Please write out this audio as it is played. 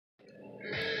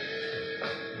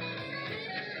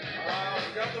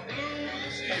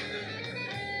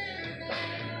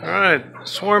Alright,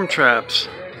 swarm traps.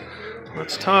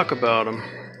 Let's talk about them.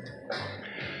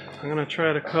 I'm going to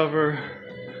try to cover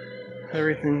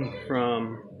everything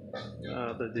from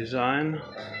the design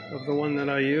of the one that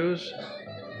I use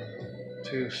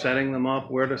to setting them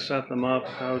up, where to set them up,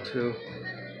 how to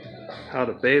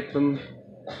bait them.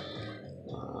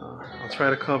 I'll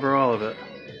try to cover all of it.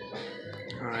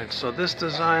 Alright, so this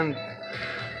design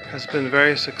has been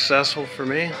very successful for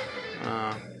me.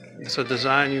 It's a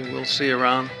design you will see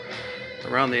around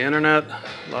the internet.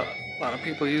 A lot of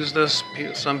people use this.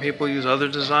 Some people use other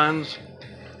designs.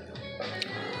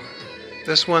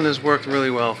 This one has worked really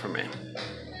well for me.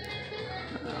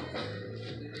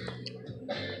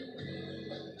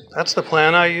 That's the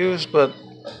plan I use, but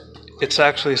it's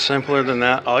actually simpler than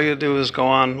that. All you do is go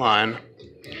online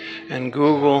and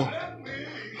Google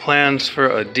plans for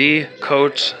a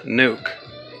D-coats nuke.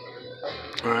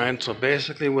 Alright, so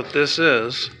basically what this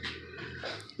is,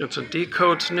 it's a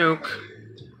D-coats nuke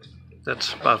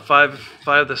that's about 5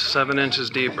 to 7 inches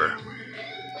deeper.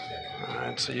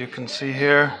 Alright, so you can see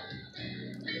here,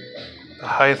 the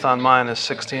height on mine is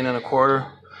 16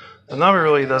 1/4. The number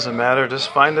really doesn't matter, just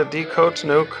find a D-coats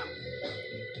nuke,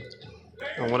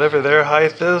 and whatever their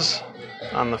height is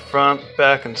on the front,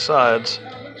 back, and sides,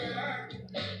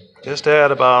 just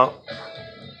add about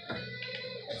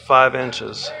 5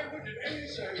 inches.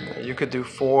 You could do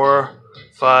 4,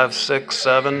 5, 6,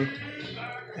 7.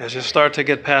 As you start to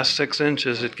get past 6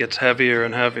 inches, it gets heavier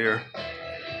and heavier.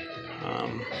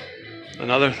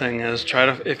 Another thing is,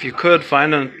 if you could,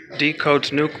 find a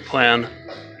D-coats nuke plan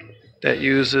that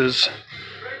uses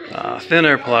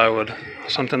thinner plywood,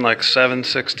 something like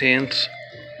 7/16.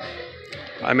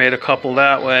 I made a couple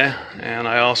that way, and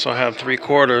I also have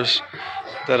 3/4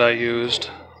 that I used,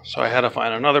 so I had to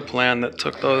find another plan that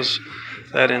took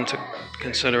that into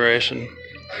consideration.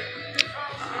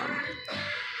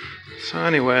 So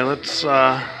anyway, let's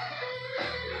have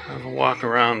a walk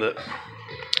around it.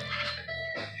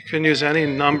 You can use any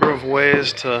number of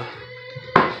ways to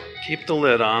keep the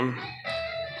lid on.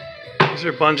 These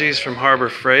are bungees from Harbor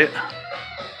Freight.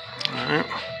 Alright.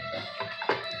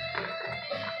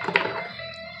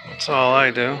 That's all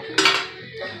I do.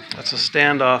 That's a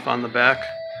standoff on the back.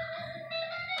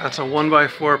 That's a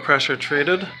 1x4 pressure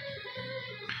treated.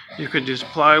 You could use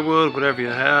plywood, whatever you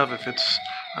have. If it's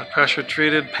pressure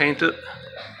treated, paint it.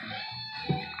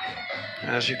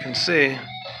 As you can see,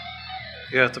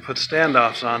 you have to put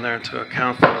standoffs on there to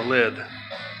account for the lid.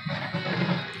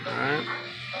 Alright.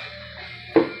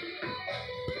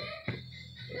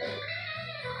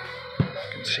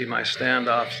 You can see my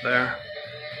standoffs there.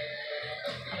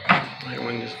 And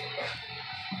when you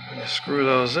screw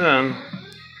those in,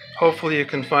 hopefully you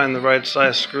can find the right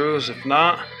size screws. If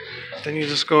not, then you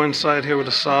just go inside here with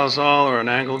a Sawzall or an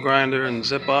angle grinder and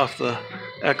zip off the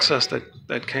excess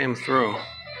that came through.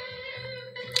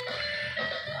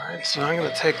 Alright, so I'm going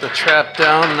to take the trap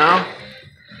down now.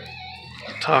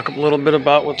 Talk a little bit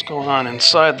about what's going on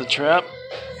inside the trap.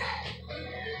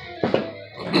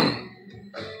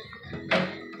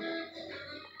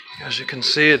 As you can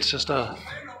see, it's just a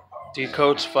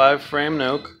D-coats 5-frame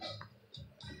nuke.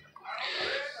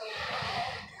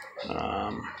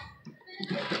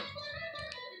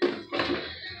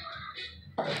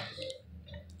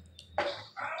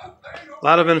 A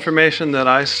lot of information that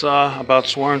I saw about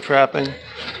swarm trapping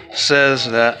says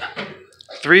that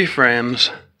 3 frames,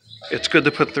 it's good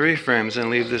to put 3 frames and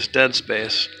leave this dead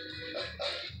space.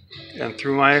 And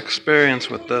through my experience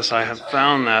with this, I have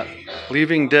found that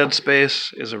leaving dead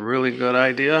space is a really good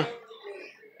idea.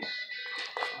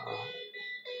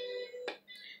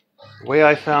 The way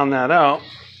I found that out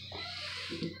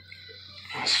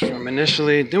was from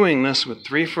initially doing this with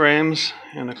 3 frames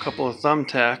and a couple of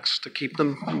thumbtacks to keep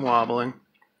them from wobbling.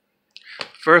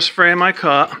 First frame I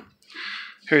caught,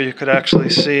 here you could actually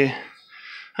see,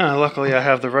 luckily I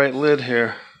have the right lid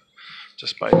here,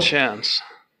 just by chance.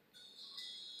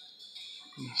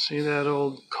 See that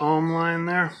old comb line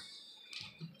there?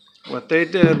 What they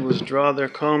did was draw their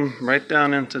comb right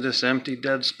down into this empty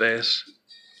dead space.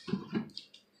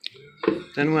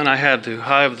 Then when I had to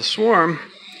hive the swarm,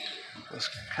 it was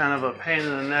kind of a pain in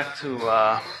the neck to,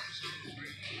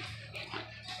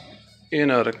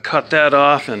 to cut that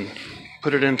off and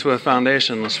put it into a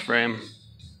foundationless frame.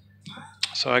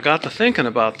 So I got to thinking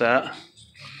about that,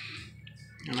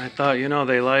 and I thought,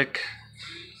 they like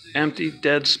empty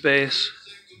dead space,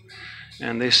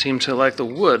 and they seem to like the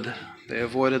wood. They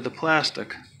avoided the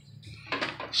plastic.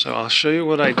 So I'll show you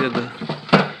what I did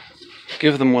to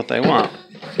give them what they want.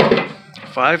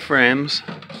 5 frames,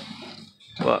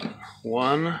 but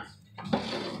 1,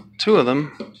 2 of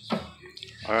them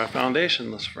are a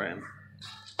foundationless frame.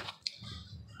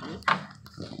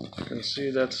 You can see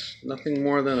that's nothing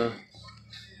more than a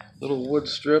little wood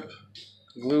strip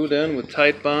glued in with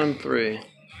Titebond 3.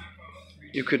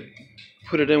 You could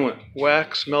put it in with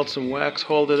wax, melt some wax,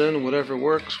 hold it in, whatever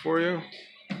works for you.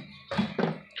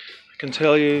 I can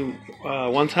tell you,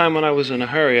 one time when I was in a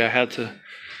hurry, I had to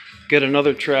get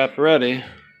another trap ready,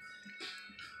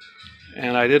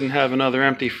 and I didn't have another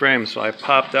empty frame, so I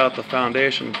popped out the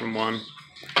foundation from one,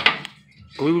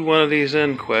 glued one of these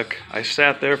in quick. I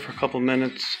sat there for a couple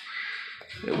minutes.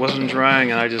 It wasn't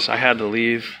drying, and I had to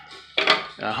leave.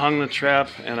 I hung the trap,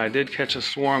 and I did catch a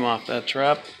swarm off that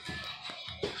trap.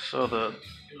 So the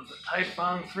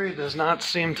Titebond 3 does not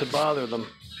seem to bother them.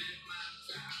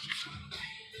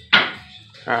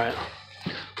 Alright,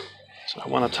 so I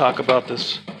want to talk about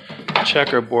this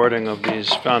checkerboarding of these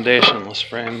foundationless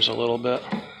frames a little bit.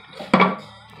 Like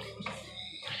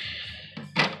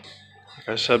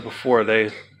I said before,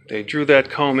 they drew that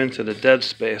comb into the dead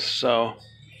space, so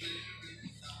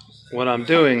what I'm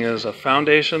doing is a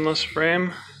foundationless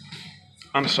frame,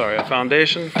 a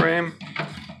foundation frame,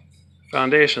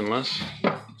 foundationless,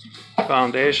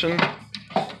 foundation,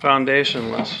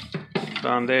 foundationless,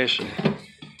 foundation.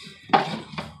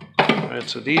 Alright,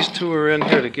 so these two are in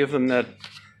here to give them the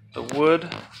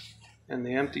wood and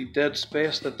the empty dead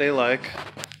space that they like.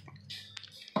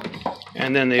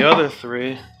 And then the other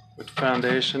three, with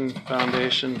foundation,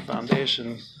 foundation,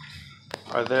 foundation,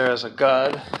 are there as a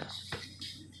guide,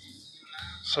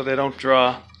 so they don't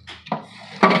draw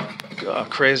a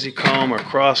crazy comb or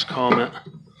cross comb it.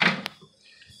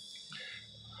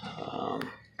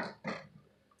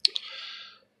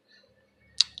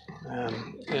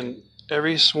 And in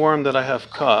every swarm that I have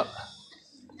caught,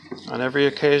 on every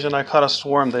occasion I caught a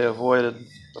swarm, they avoided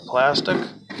the plastic,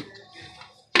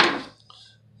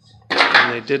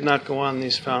 and they did not go on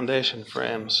these foundation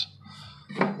frames,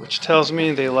 which tells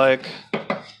me they like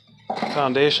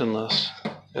foundationless,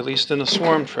 at least in a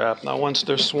swarm trap. Now, once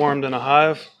they're swarmed in a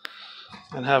hive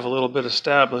and have a little bit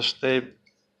established, they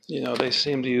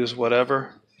seem to use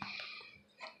whatever.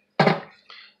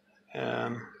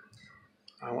 And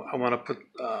I want to put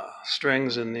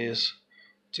strings in these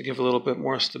to give a little bit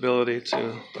more stability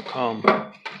to the comb.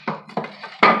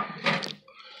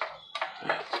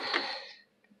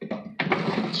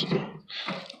 So,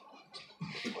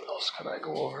 what else could I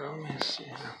go over? Let me see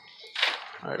here.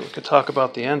 All right, we could talk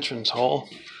about the entrance hole.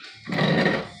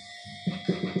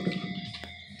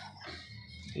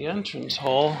 The entrance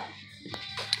hole,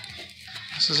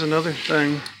 this is another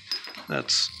thing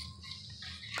that's,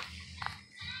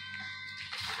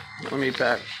 let me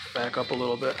back up a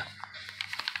little bit.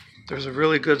 There's a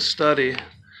really good study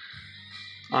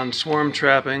on swarm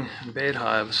trapping and bait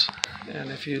hives,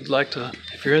 and if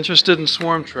you're interested in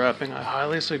swarm trapping, I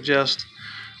highly suggest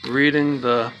reading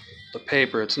the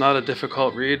paper. It's not a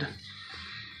difficult read.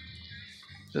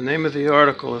 The name of the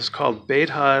article is called Bait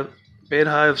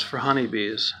Hives for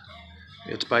Honeybees.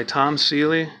 It's by Tom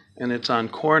Seeley, and it's on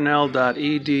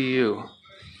cornell.edu.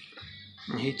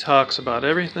 And he talks about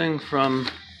everything from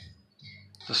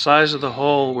the size of the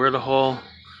hole,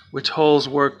 which holes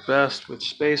work best, which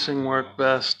spacing work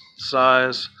best,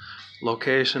 size,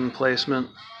 location, placement.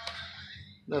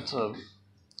 That's a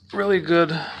really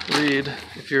good read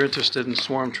if you're interested in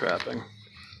swarm trapping.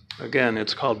 Again,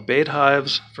 it's called Bait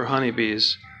Hives for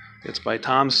Honeybees. It's by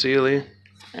Tom Seeley,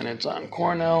 and it's on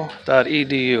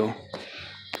cornell.edu.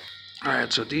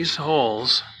 Alright, so these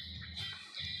holes,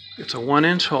 it's a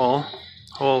 1-inch hole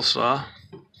saw.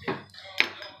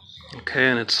 Okay,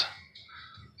 and it's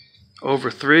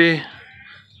over 3.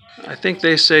 I think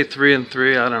they say 3 and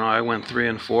 3. I don't know. I went 3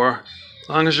 and 4. As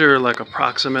long as you're like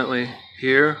approximately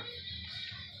here.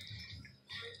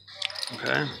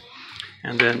 Okay,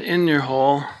 and then in your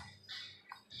hole,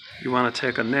 you want to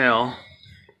take a nail.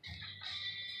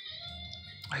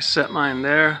 I set mine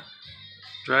there,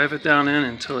 drive it down in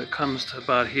until it comes to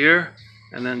about here,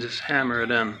 and then just hammer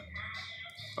it in.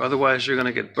 Otherwise, you're going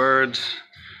to get birds,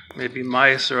 maybe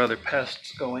mice or other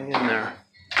pests going in there.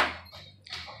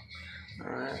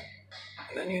 Alright,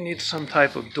 then you need some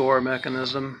type of door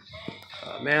mechanism.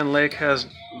 Man Lake has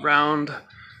round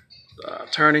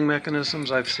turning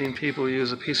mechanisms. I've seen people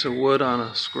use a piece of wood on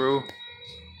a screw.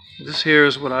 This here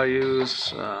is what I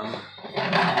use.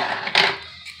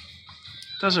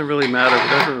 Doesn't really matter,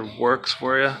 whatever works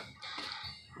for you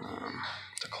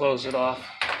to close it off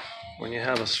when you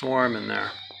have a swarm in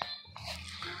there.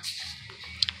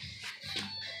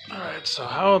 Alright, so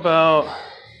how about,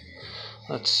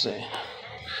 let's see,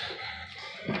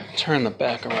 turn the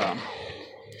back around.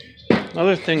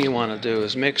 Another thing you want to do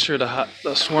is make sure the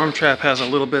swarm trap has a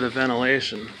little bit of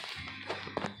ventilation.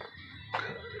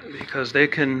 because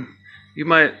you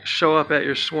might show up at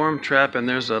your swarm trap and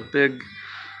there's a big,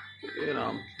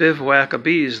 bivouac of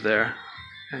bees there.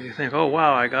 And you think, oh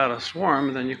wow, I got a swarm,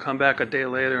 and then you come back a day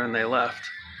later and they left.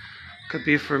 Could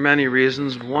be for many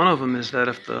reasons. One of them is that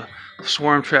if the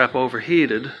swarm trap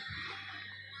overheated,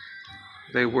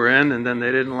 they were in and then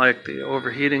they didn't like the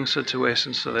overheating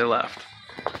situation, so they left.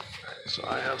 So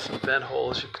I have some vent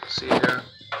holes you can see here.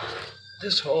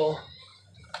 This hole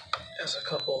has a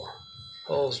couple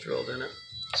holes drilled in it,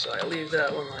 so I leave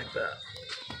that one like that.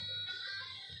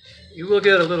 You will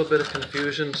get a little bit of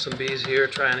confusion, some bees here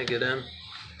trying to get in,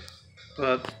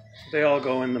 but they all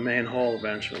go in the main hole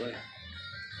eventually.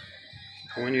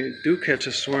 When you do catch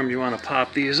a swarm, you want to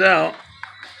pop these out,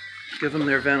 give them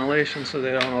their ventilation so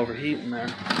they don't overheat in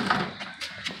there.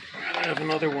 I have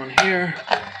another one here.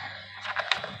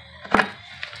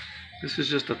 This is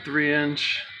just a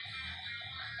 3-inch.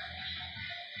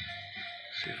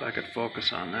 See if I could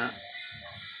focus on that.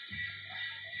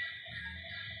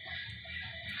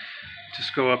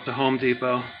 Just go up to Home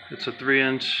Depot. It's a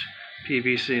 3-inch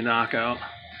PVC knockout.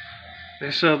 They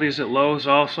sell these at Lowe's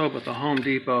also, but the Home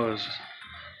Depot is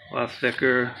a lot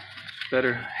thicker,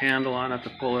 better handle on it to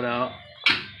pull it out.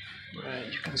 Right,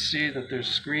 you can see that there's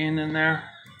screen in there,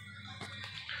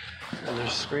 and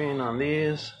there's screen on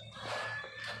these.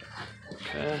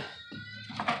 Okay,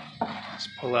 let's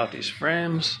pull out these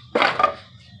frames.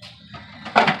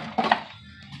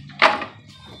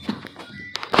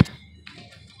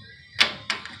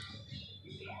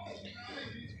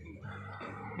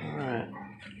 Alright,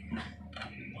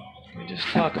 let me just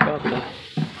talk about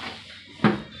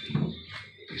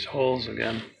these holes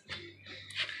again.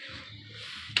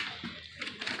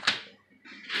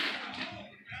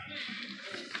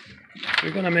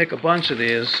 You're going to make a bunch of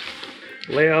these.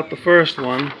 Lay out the first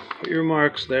one, put your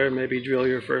marks there, maybe drill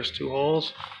your first 2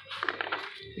 holes.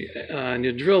 And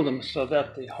you drill them so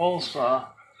that the hole saw,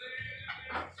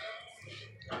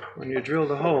 when you drill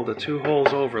the hole, the 2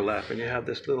 holes overlap and you have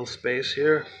this little space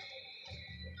here.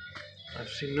 I've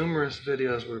seen numerous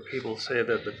videos where people say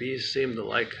that the bees seem to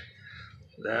like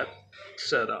that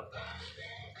setup.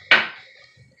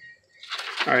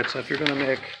 Alright, so if you're going to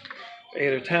make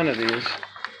 8 or 10 of these,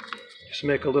 just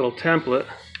make a little template.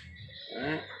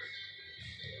 Alright.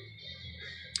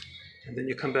 And then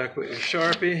you come back with your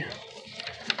Sharpie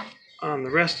on the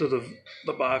rest of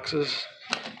the boxes.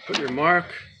 Put your mark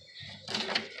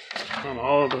on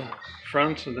all of the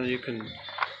fronts, and then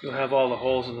you'll have all the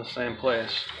holes in the same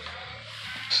place.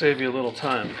 Save you a little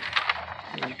time.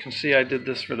 And you can see I did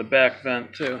this for the back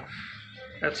vent too.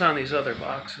 That's on these other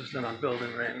boxes that I'm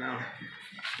building right now.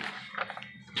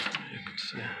 You can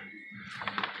see.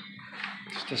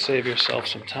 Just to save yourself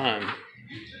some time.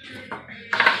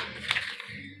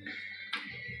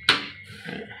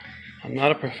 I'm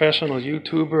not a professional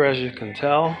YouTuber, as you can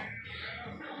tell.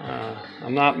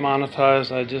 I'm not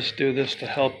monetized. I just do this to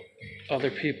help other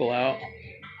people out,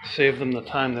 save them the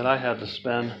time that I had to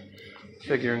spend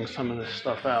figuring some of this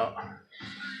stuff out.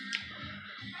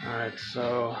 Alright,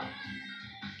 so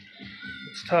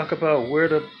let's talk about where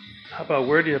do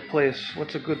you place,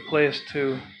 what's a good place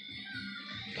to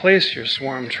place your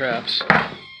swarm traps.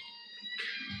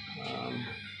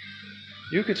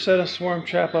 You could set a swarm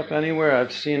trap up anywhere.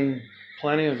 I've seen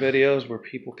plenty of videos where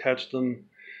people catch them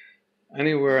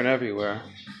anywhere and everywhere.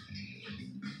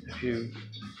 If you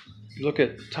look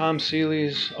at Tom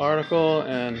Seeley's article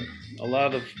and a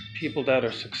lot of people that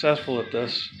are successful at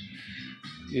this,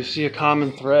 you see a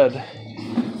common thread.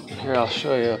 Here, I'll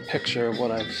show you a picture of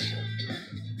what I've...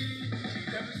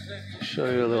 Show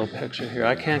you a little picture here.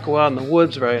 I can't go out in the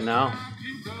woods right now,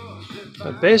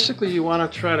 but basically you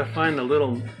want to try to find a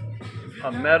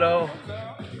meadow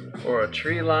or a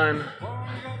tree line.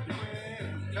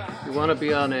 You want to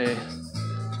be on a...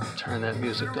 Turn that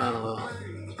music down a little.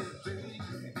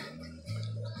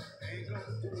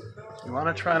 You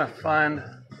want to try to find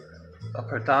a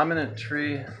predominant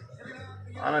tree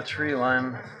on a tree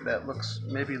line that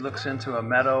maybe looks into a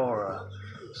meadow or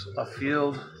a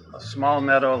field, a small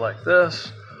meadow like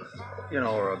this,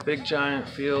 or a big giant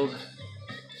field.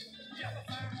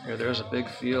 Here, there's a big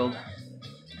field.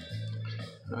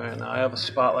 Alright, now I have a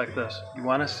spot like this. You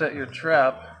want to set your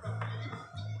trap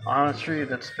on a tree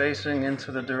that's facing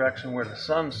into the direction where the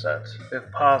sun sets, if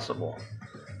possible.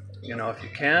 If you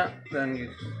can't, then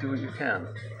you do what you can.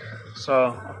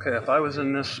 So, okay, if I was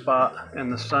in this spot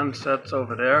and the sun sets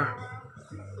over there,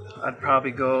 I'd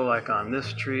probably go like on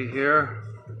this tree here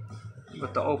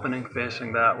with the opening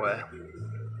facing that way.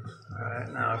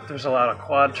 Alright, now if there's a lot of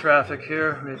quad traffic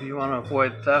here, maybe you want to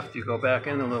avoid theft, you go back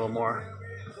in a little more.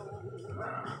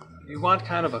 You want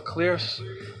kind of a clear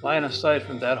line of sight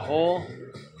from that hole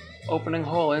opening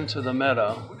hole into the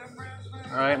meadow.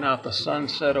 All right, now if the sun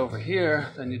set over here,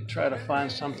 then you try to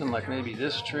find something like maybe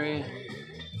this tree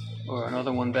or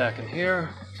another one back in here.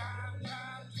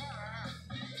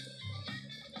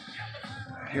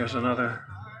 Here's another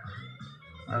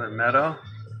meadow.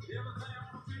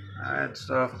 All right,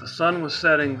 so if the sun was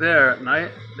setting there at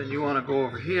night, then you want to go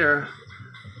over here,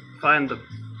 find the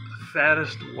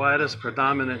fattest, widest,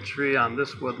 predominant tree on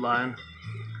this wood line,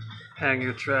 hang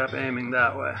your trap aiming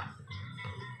that way.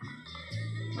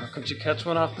 Now, could you catch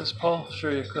one off this pole?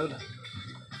 Sure you could.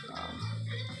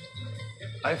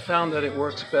 I found that it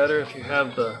works better if you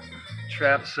have the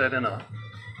trap set in the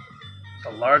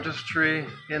largest tree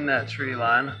in that tree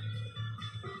line,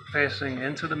 facing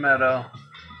into the meadow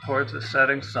towards the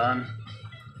setting sun,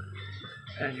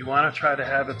 and you want to try to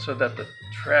have it so that the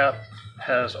trap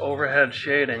has overhead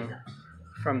shading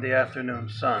from the afternoon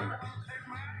sun.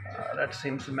 That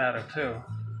seems to matter too.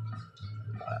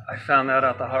 I found that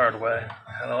out the hard way.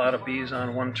 I had a lot of bees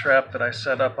on one trap that I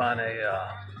set up on it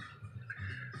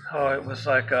was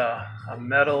like a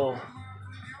metal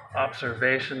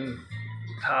observation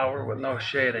tower with no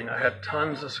shading. I had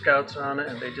tons of scouts on it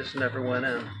and they just never went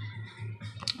in.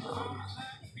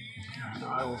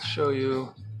 I will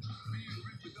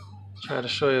try to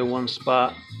show you one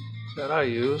spot that I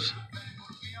use.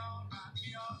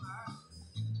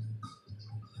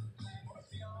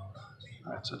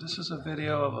 Alright, so this is a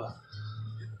video of a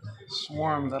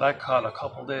swarm that I caught a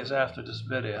couple days after this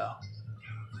video.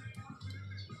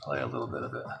 Play a little bit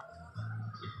of it.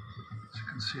 As you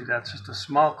can see, that's just a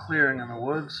small clearing in the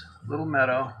woods, little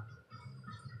meadow.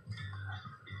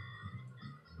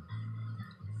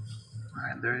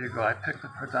 Alright, there you go. I picked the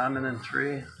predominant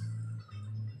tree.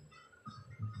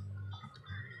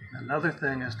 Another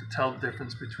thing is to tell the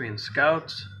difference between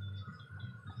scouts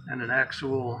and an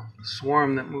actual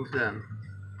swarm that moved in.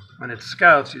 When it's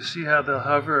scouts, you see how they'll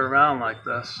hover around like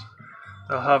this.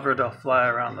 They'll hover, they'll fly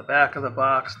around the back of the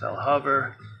box, they'll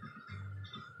hover.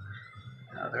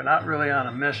 They're not really on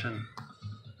a mission.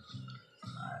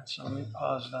 Alright, so let me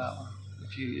pause that one.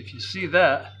 If you see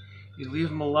that, you leave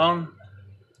them alone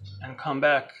and come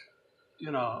back,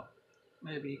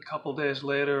 maybe a couple days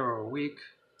later or a week.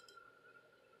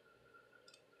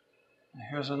 And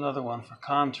here's another one for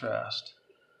contrast.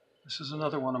 This is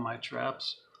another one of my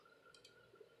traps.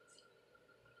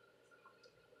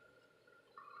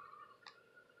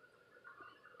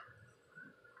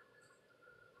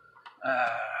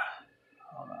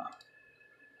 Hold on.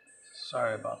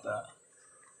 Sorry about that.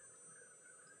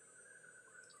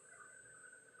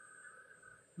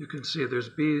 You can see there's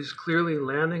bees clearly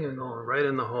landing and going right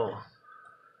in the hole.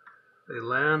 They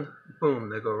land, boom,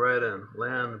 they go right in.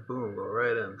 Land, boom, go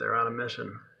right in. They're on a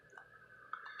mission.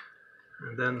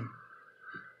 And then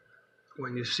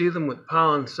when you see them with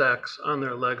pollen sacs on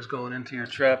their legs going into your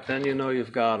trap, then you know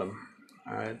you've got them.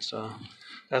 All right, so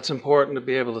that's important to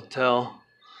be able to tell,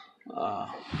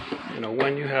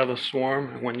 when you have a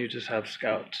swarm and when you just have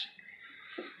scouts.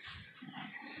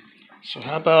 So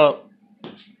how about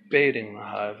baiting the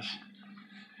hives?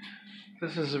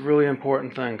 This is a really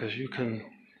important thing because you can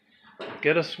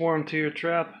get a swarm to your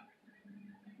trap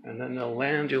and then they'll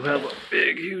land. You'll have a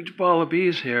big, huge ball of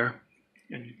bees here.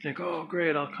 And you think, oh,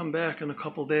 great, I'll come back in a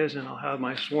couple days and I'll have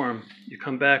my swarm. You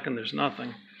come back and there's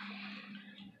nothing.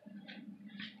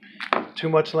 Too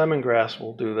much lemongrass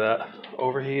will do that.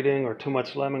 Overheating or too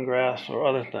much lemongrass or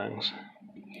other things.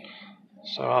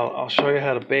 So I'll show you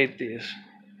how to bait these.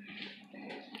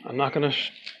 I'm not going to,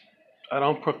 I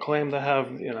don't proclaim to have,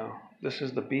 this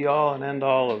is the be-all and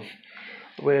end-all of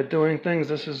the way of doing things.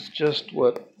 This is just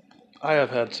what I have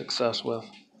had success with.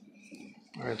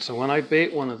 All right, so when I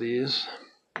bait one of these,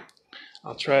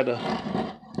 I'll try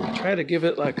to give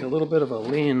it like a little bit of a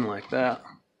lean like that.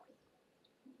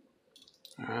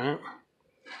 All right,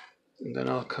 and then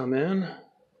I'll come in.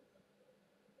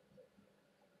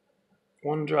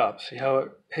 One drop. See how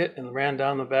it hit and ran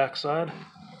down the backside?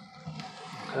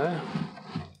 Okay.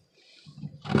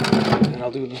 And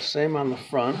I'll do the same on the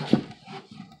front.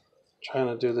 Trying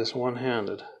to do this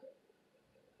one-handed.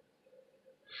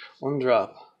 One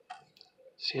drop.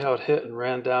 See how it hit and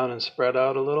ran down and spread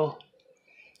out a little?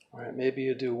 All right, maybe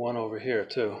you do one over here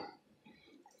too.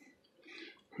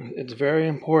 It's very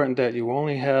important that you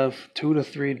only have 2 to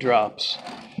 3 drops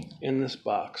in this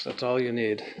box. That's all you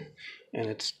need. And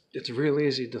it's real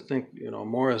easy to think,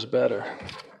 more is better,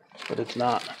 but it's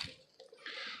not.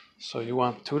 So you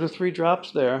want 2 to 3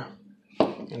 drops there,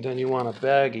 and then you want a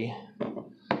baggie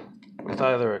with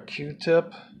either a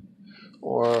Q-tip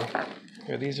or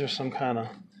here, these are some kind of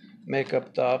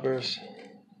makeup daubers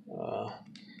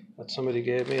that somebody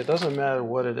gave me. It doesn't matter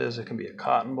what it is. It can be a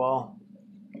cotton ball.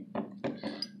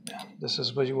 this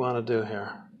is what you want to do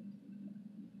here.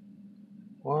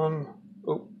 One,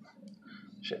 oh,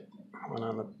 shit, went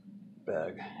on the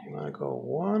bag. You want to go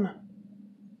 1,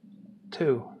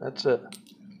 2, that's it.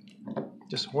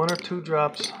 Just 1 or 2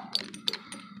 drops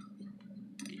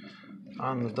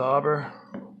on the dauber,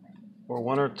 or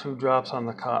 1 or 2 drops on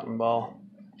the cotton ball.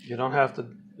 You don't have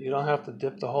to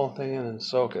dip the whole thing in and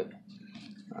soak it.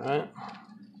 All right.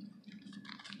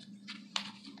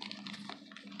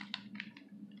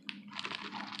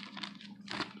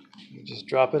 You just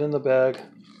drop it in the bag,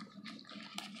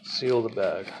 seal the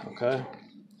bag, okay?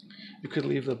 You could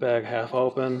leave the bag half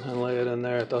open and lay it in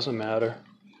there, it doesn't matter.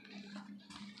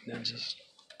 Then just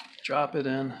drop it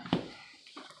in,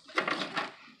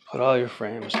 put all your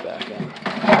frames back in.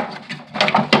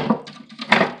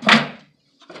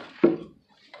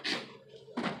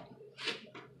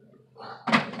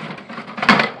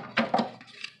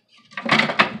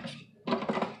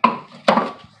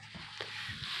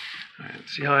 Alright,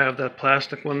 see how I have that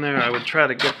plastic one there? I would try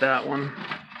to get that one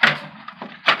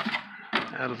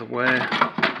out of the way.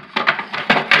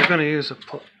 If you're going to use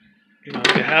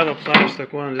if you have a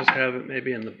plastic one, just have it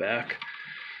maybe in the back,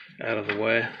 out of the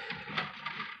way.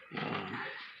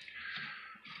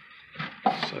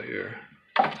 So your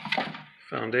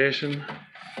foundation,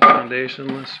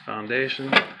 foundationless,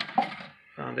 foundation,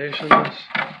 foundationless,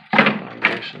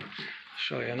 foundation. I'll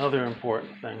show you another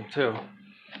important thing too.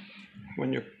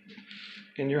 When you're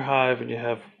in your hive and you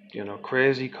have,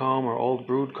 crazy comb or old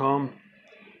brood comb,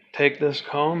 take this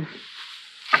comb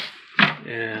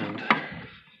and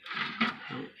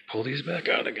pull these back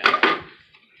out again.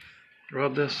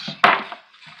 Rub this,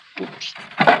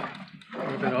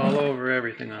 rub it all over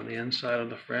everything on the inside of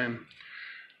the frame.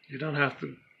 You don't have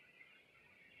to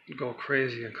go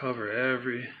crazy and cover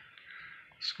every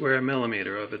square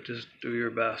millimeter of it. Just do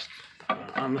your best.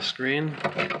 On the screen,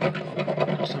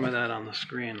 put some of that on the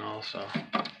screen also.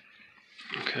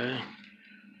 Okay.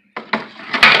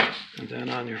 And then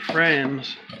on your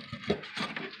frames,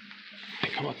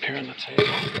 come up here on the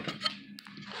table.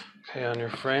 Okay, on your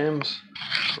frames,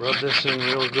 rub this in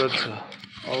real good to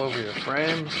all over your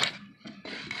frames.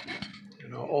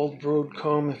 Old brood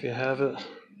comb if you have it.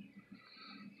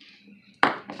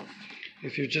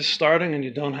 If you're just starting and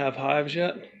you don't have hives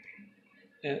yet,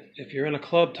 if you're in a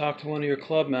club, talk to one of your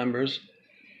club members.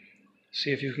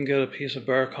 See if you can get a piece of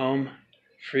burr comb,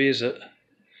 freeze it.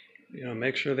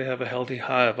 Make sure they have a healthy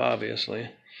hive,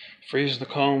 obviously. Freeze the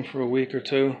comb for a week or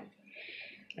 2,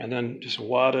 and then just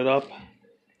wad it up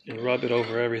and rub it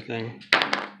over everything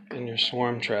in your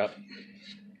swarm trap.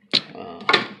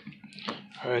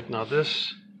 Alright, now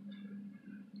this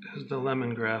is the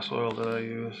lemongrass oil that I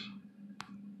use.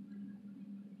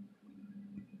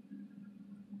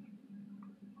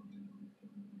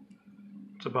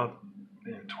 It's about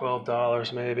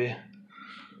 $12 maybe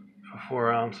for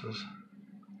 4 ounces.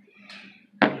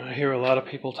 I hear a lot of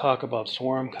people talk about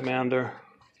Swarm Commander.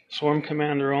 Swarm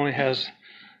Commander only has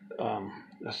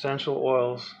essential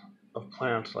oils of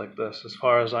plants like this, as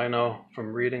far as I know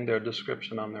from reading their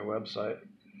description on their website.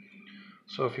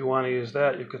 So if you want to use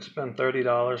that, you could spend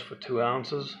 $30 for 2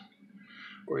 ounces,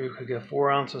 or you could get 4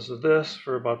 ounces of this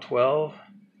for about $12,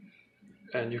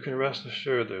 and you can rest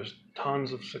assured there's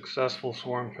tons of successful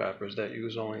swarm trappers that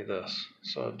use only this.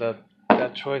 So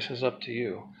that choice is up to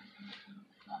you.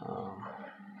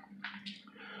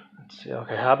 Let's see.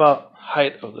 Okay, how about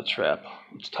height of the trap?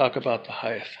 Let's talk about the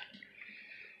height.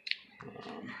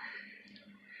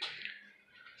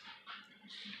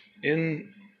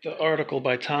 In the article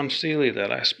by Tom Seeley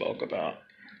that I spoke about,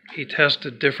 he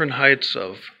tested different heights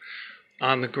of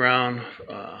on the ground,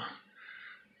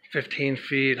 15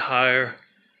 feet higher.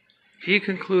 He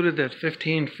concluded that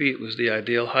 15 feet was the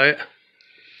ideal height.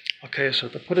 Okay, so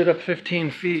to put it up 15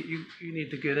 feet, you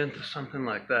need to get into something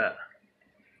like that.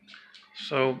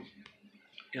 So,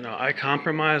 I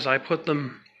compromise. I put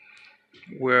them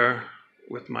where,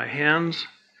 with my hands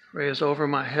raised over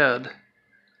my head,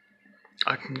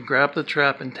 I can grab the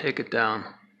trap and take it down.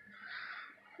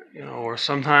 Or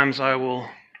sometimes I will,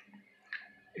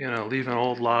 leave an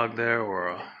old log there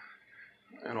or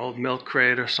an old milk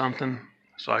crate or something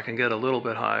so I can get a little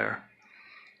bit higher.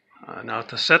 Now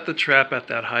to set the trap at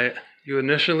that height, you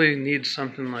initially need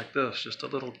something like this, just a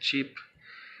little cheap,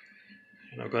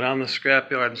 go down the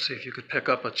scrapyard and see if you could pick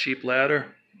up a cheap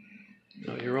ladder.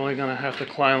 You're only going to have to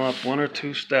climb up 1 or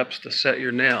 2 steps to set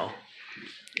your nail.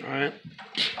 All right.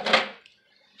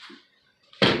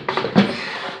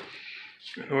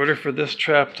 In order for this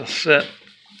trap to sit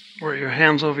where your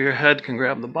hands over your head can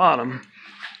grab the bottom,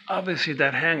 obviously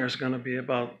that hanger is going to be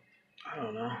about,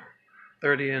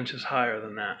 30 inches higher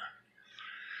than that.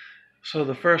 So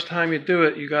the first time you do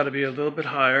it, you got to be a little bit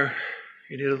higher.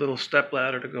 You need a little step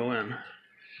ladder to go in.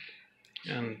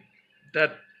 And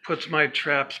that puts my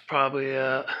traps probably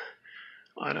at,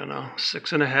 I don't know,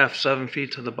 6.5, 7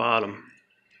 feet to the bottom.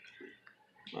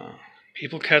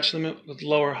 People catch them with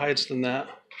lower heights than that.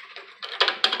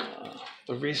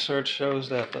 The research shows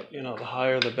that the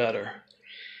higher the better.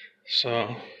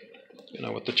 So,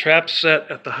 with the trap set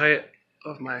at the height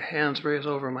of my hands raised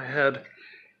over my head,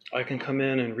 I can come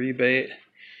in and rebait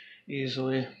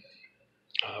easily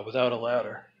without a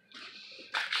ladder.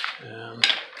 And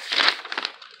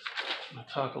I'll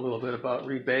talk a little bit about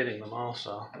rebaiting them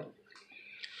also.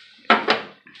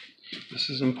 This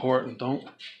is important.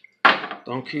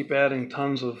 Don't keep adding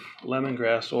tons of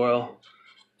lemongrass oil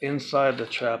inside the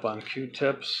trap on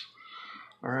Q-tips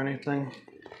or anything,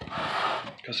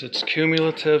 because it's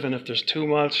cumulative, and if there's too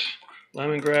much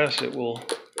lemongrass,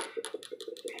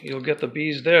 you'll get the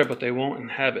bees there, but they won't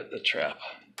inhabit the trap.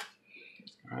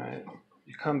 All right,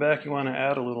 you come back, you want to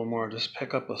add a little more. Just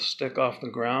pick up a stick off the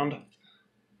ground,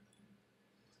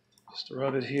 just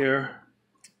rub it here.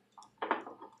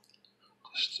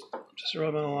 Just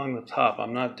rub it along the top.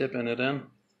 I'm not dipping it in.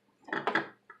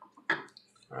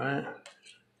 All right,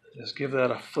 just give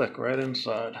that a flick right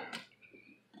inside.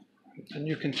 And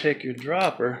you can take your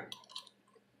dropper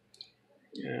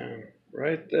and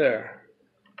right there.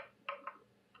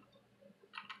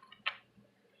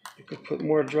 You could put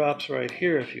more drops right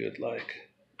here if you'd like.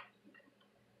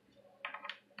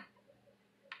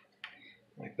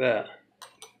 Like that.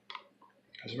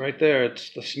 Because right there,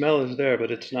 the smell is there,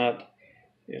 but it's not,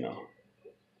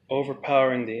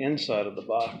 overpowering the inside of the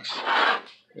box.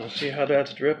 Now see how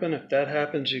that's dripping? If that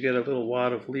happens, you get a little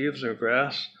wad of leaves or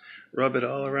grass. Rub it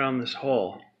all around this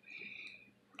hole.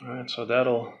 Alright,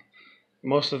 so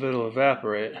most of it will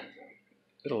evaporate.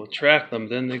 It'll attract them,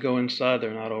 then they go inside,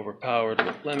 they're not overpowered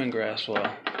with lemongrass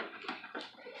oil.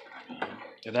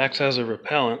 It acts as a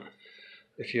repellent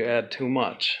if you add too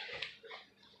much.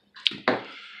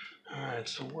 Alright,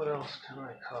 so what else can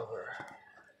I cover?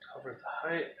 Covered the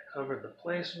height, covered the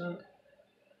placement.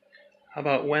 How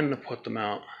about when to put them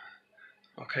out?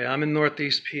 Okay, I'm in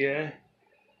Northeast PA.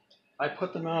 I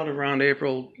put them out around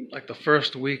April, like the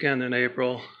first weekend in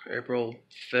April, April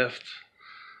 5th,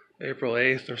 April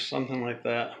 8th, or something like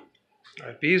that. All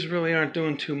right, bees really aren't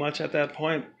doing too much at that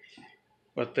point,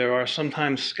 but there are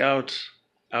sometimes scouts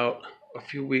out a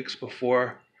few weeks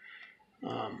before,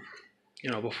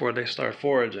 before they start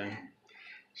foraging.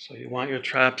 So you want your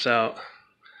traps out,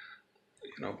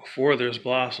 before there's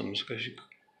blossoms, because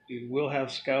you will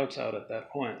have scouts out at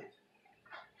that point.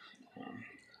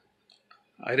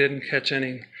 I didn't catch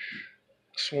any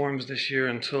swarms this year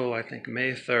until I think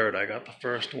May 3rd. I got the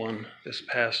first one this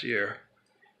past year.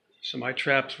 So my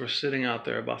traps were sitting out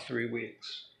there about 3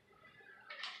 weeks.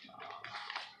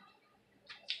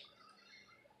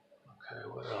 Okay,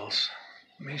 what else?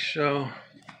 Let me show.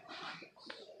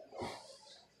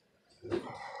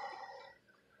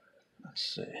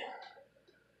 Let's see.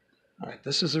 All right,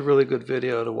 this is a really good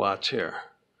video to watch here.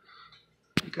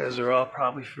 You guys are all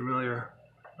probably familiar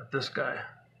with this guy,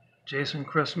 Jason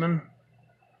Chrisman.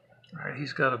 All right,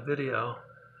 he's got a video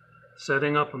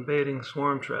setting up and baiting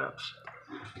swarm traps.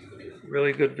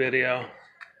 Really good video.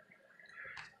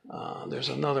 There's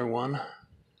another one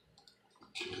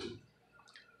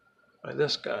by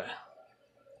this guy.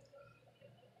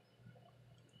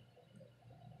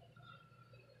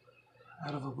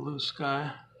 Out of a blue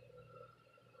sky,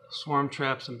 swarm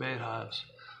traps and bait hives.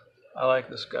 I like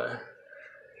this guy.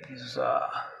 He's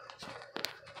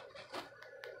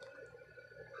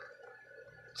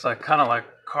it's kind of like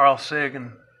Carl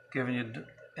Sagan giving you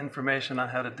information on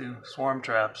how to do swarm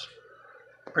traps.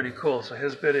 Pretty cool. So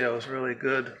his video is really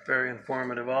good, very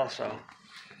informative also.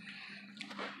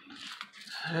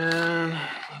 And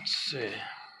let's see.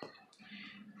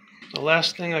 The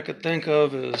last thing I could think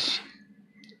of is,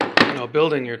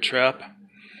 building your trap.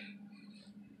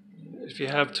 If you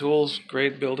have tools,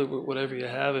 great, build it with whatever you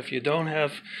have. If you don't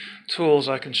have tools,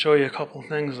 I can show you a couple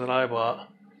things that I bought.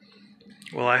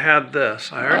 Well, I had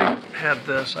this. I already had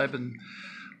this. I've been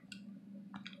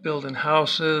building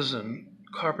houses and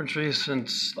carpentry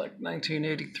since like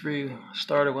 1983.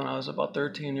 Started when I was about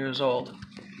 13 years old.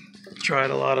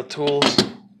 Tried a lot of tools.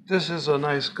 This is a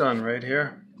nice gun right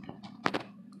here.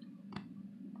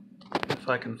 If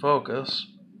I can focus.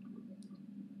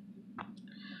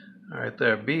 Right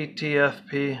there,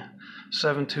 BTFP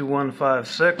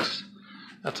 72156.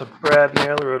 That's a brad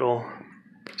nailer. It'll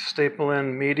staple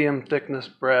in medium thickness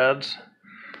brads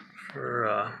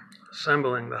for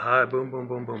assembling the hive. Boom, boom,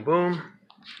 boom, boom, boom.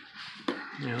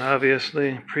 And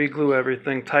obviously pre-glue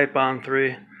everything, Type-On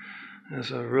 3,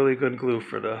 is a really good glue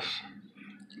for this.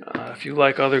 If you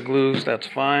like other glues, that's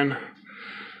fine.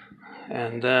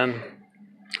 And then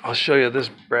I'll show you this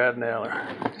brad nailer.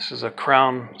 This is a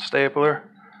crown stapler.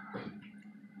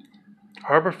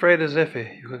 Harbor Freight is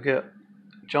iffy. You could get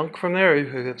junk from there, or you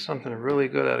could get something really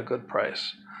good at a good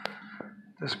price.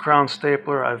 This crown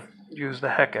stapler, I've used the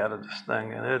heck out of this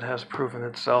thing, and it has proven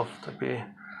itself to be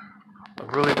a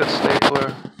really good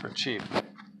stapler for cheap.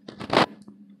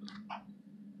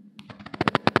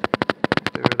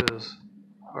 There it is,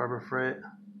 Harbor Freight.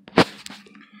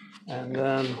 And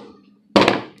then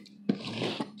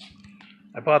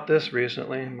I bought this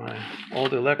recently. My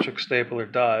old electric stapler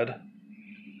died.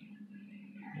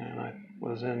 And I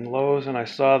was in Lowe's and I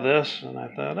saw this and I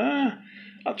thought,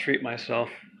 I'll treat myself.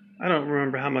 I don't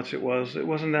remember how much it was. It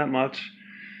wasn't that much.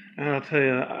 And I'll tell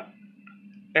you,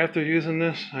 after using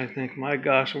this, I think, my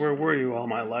gosh, where were you all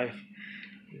my life?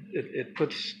 It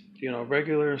puts,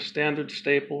 regular standard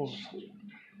staples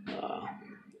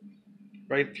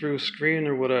right through screen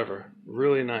or whatever.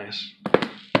 Really nice.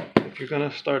 If you're going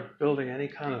to start building any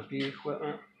kind of bee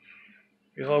equipment,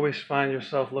 you'll always find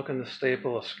yourself looking to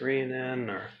staple a screen in,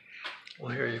 or,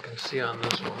 well, here you can see on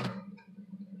this one.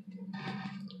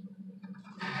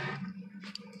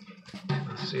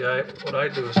 See, what I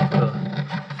do is put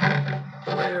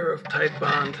a layer of tight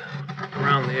bond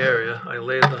around the area. I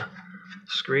lay the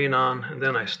screen on and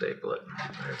then I staple it,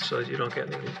 right, so you don't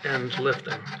get any ends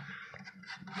lifting.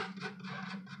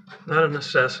 Not a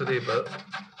necessity, but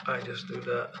I just do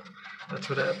that. That's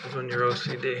what happens when you're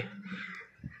OCD.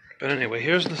 But anyway,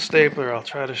 here's the stapler. I'll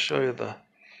try to show you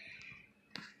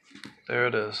there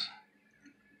it is.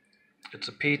 It's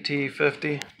a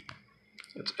PT50.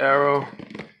 It's Arrow.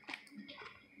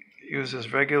 It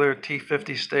uses regular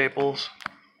T50 staples.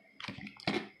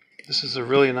 This is a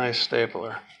really nice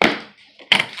stapler.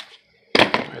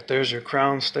 Right, there's your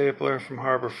crown stapler from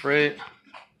Harbor Freight.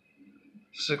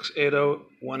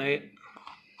 68018.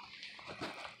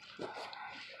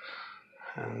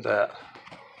 And that.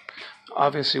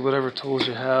 Obviously, whatever tools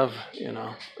you have,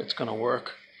 it's going to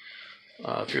work.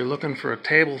 If you're looking for a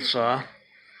table saw,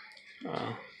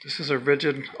 this is a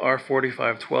rigid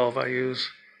R4512 I use.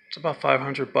 It's about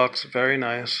 $500, very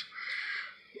nice.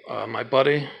 My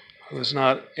buddy, who's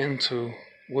not into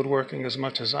woodworking as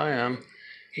much as I am,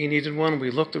 he needed one.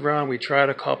 We looked around, we tried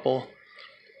a couple,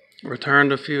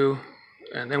 returned a few,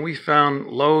 and then we found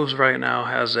Lowe's right now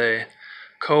has a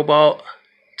Cobalt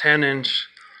 10-inch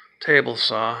table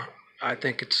saw. I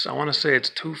want to say it's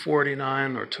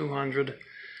 $249 or $200.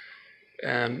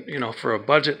 And, for a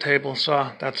budget table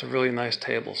saw, that's a really nice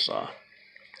table saw.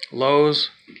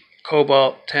 Lowe's,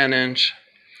 Cobalt 10-inch,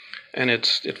 and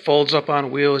it folds up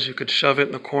on wheels. You could shove it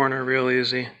in the corner real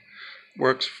easy.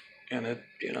 Works, and it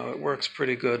works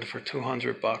pretty good for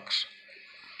 $200.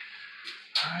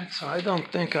 Alright, so I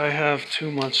don't think I have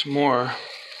too much more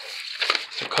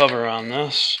to cover on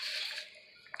this.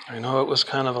 I know it was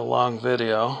kind of a long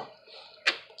video.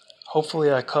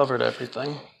 Hopefully I covered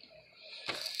everything.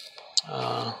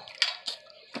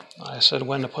 I said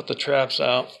when to put the traps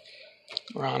out.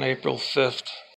 We're on April 5th.